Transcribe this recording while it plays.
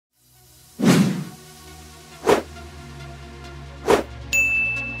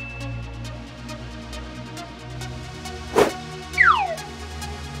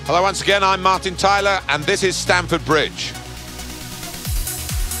Hello once again, I'm Martin Tyler and this is Stamford Bridge.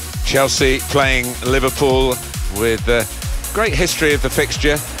 Chelsea playing Liverpool with a great history of the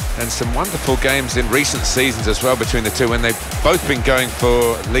fixture and some wonderful games in recent seasons as well between the two when they've both been going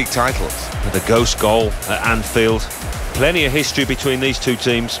for league titles. With a ghost goal at Anfield. Plenty of history between these two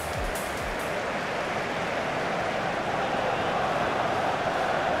teams.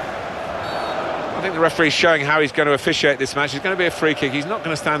 I think the referee's showing how he's going to officiate this match. It's going to be a free kick. He's not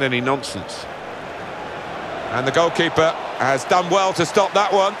going to stand any nonsense. And the goalkeeper has done well to stop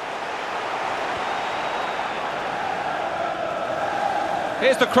that one.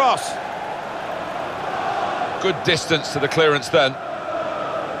 Here's the cross. Good distance to the clearance then.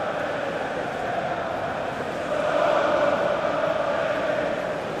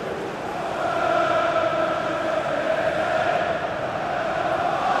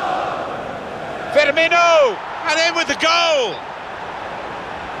 Firmino, and in with the goal.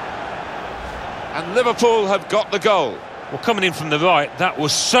 And Liverpool have got the goal. Well, coming in from the right, that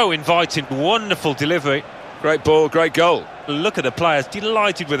was so inviting. Wonderful delivery. Great ball, great goal. Look at the players,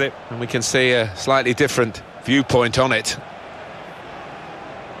 delighted with it. And we can see a slightly different viewpoint on it.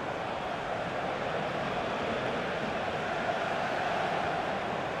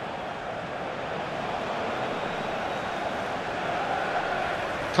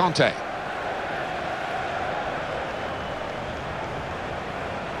 Conte.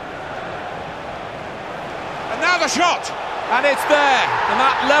 And now the shot! And it's there, and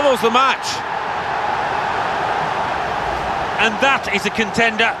that levels the match. And that is a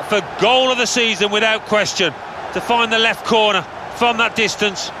contender for goal of the season without question. To find the left corner from that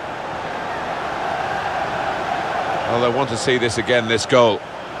distance. Well, they want to see this again, this goal.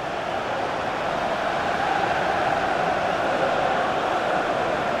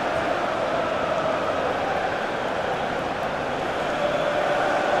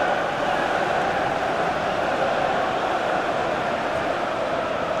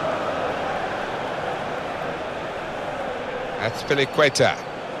 That's Piliqueta.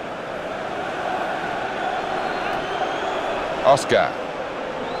 Oscar.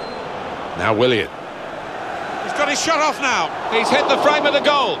 Now Willian. He's got his shot off now. He's hit the frame of the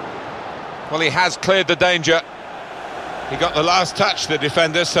goal. Well, he has cleared the danger. He got the last touch, the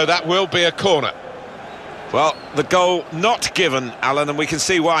defender, so that will be a corner. Well, the goal not given, Alan, and we can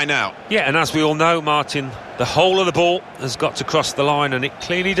see why now. Yeah, and as we all know, Martin, the whole of the ball has got to cross the line, and it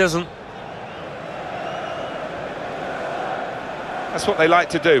clearly doesn't. That's what they like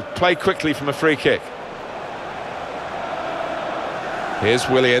to do, play quickly from a free kick. Here's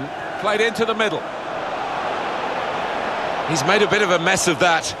Willian, played into the middle. He's made a bit of a mess of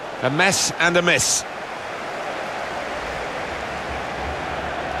that, a mess and a miss.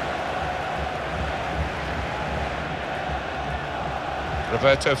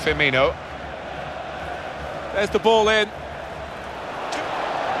 Roberto Firmino. There's the ball in.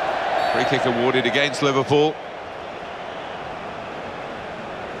 Free kick awarded against Liverpool.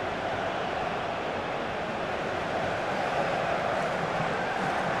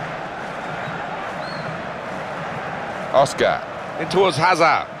 Oscar, in towards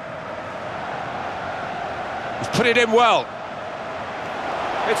Hazard. He's put it in well.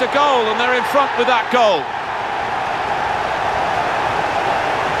 It's a goal and they're in front with that goal.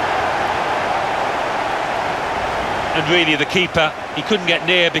 And really the keeper, he couldn't get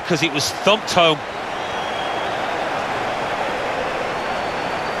near because it was thumped home.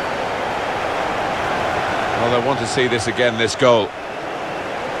 Well, they want to see this again, this goal.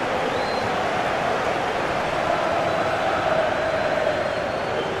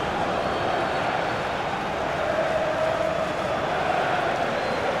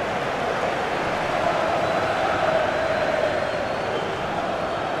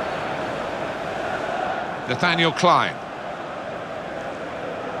 Nathaniel Klein.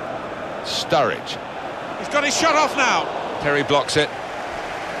 Sturridge. He's got his shot off now. Terry blocks it.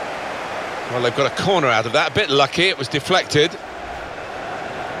 Well, they've got a corner out of that. A bit lucky, it was deflected.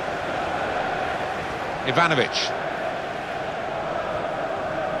 Ivanovic.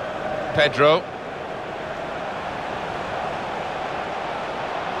 Pedro.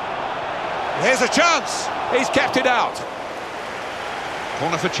 Here's a chance. He's kept it out.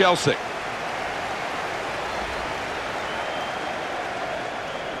 Corner for Chelsea.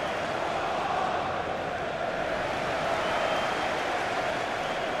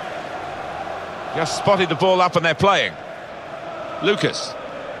 Just spotted the ball up and they're playing. Lucas.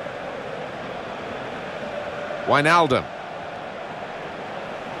 Wijnaldum.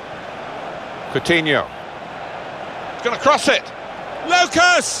 Coutinho. He's going to cross it.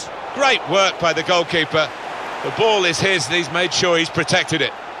 Lucas! Great work by the goalkeeper. The ball is his and he's made sure he's protected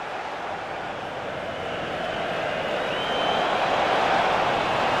it.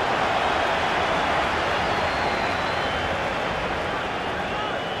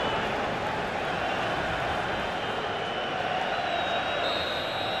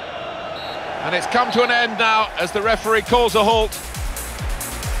 And it's come to an end now as the referee calls a halt.